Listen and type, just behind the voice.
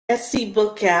SC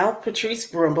Book Gal, Patrice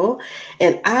Grimble,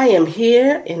 and I am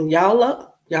here, and y'all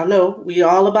know we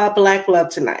all about Black love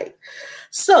tonight.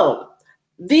 So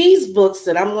these books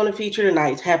that I'm going to feature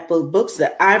tonight have books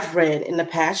that I've read in the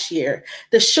past year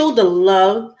that show the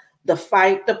love, the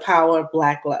fight, the power of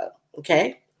Black love,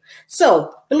 okay?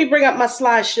 So let me bring up my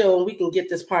slideshow and we can get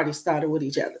this party started with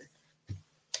each other.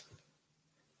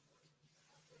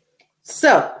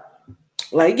 So,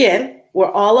 again,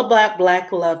 we're all about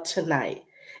Black love tonight.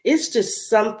 It's just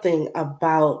something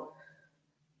about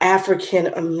African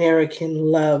American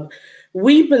love.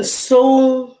 We've been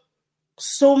so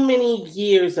many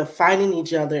years of fighting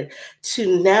each other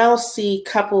to now see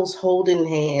couples holding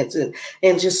hands and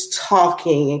just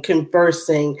talking and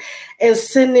conversing and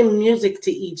sending music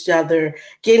to each other,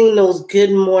 getting those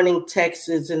good morning texts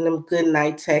and them good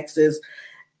night texts.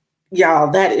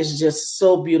 Y'all, that is just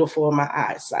so beautiful in my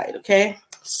eyesight, okay?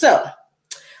 So,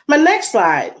 my next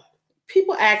slide,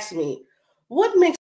 people ask me, what makes